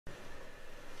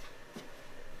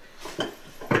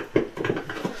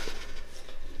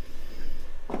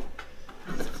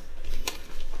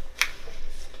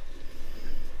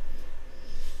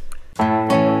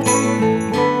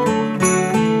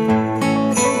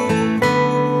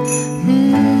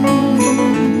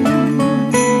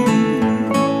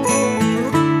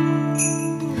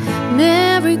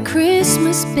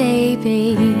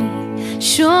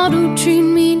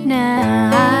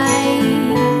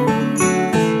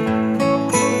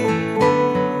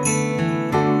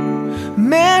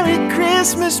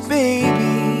Christmas,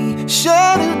 baby,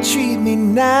 sure to treat me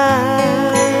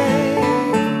nice.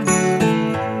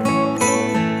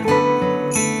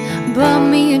 Bought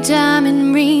me a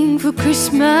diamond ring for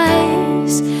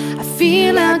Christmas. I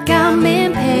feel like I'm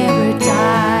in paradise.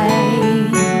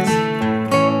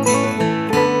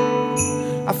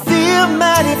 I feel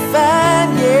mighty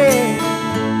fine, yeah.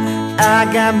 I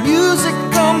got music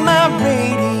on my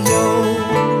radio.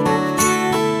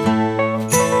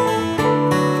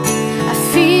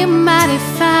 I feel mighty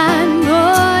fine,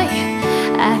 boy.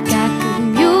 I got good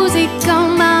music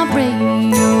on my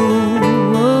radio.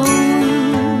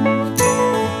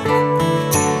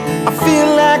 I feel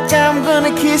like I'm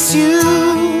gonna kiss you,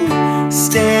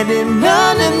 standing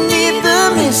underneath the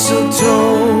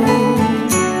mistletoe.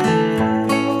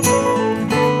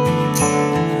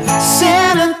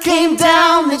 Santa came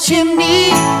down the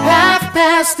chimney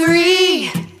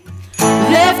 3:30,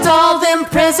 left all them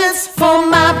presents for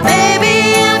my baby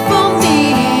and for me.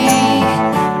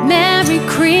 Merry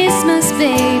Christmas,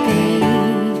 baby,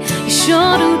 you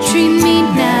sure do treat me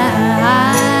nice.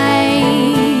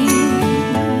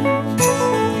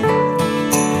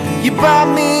 You bought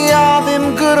me all them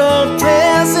good old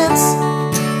presents,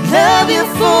 love you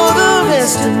for the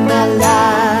rest of my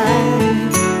life.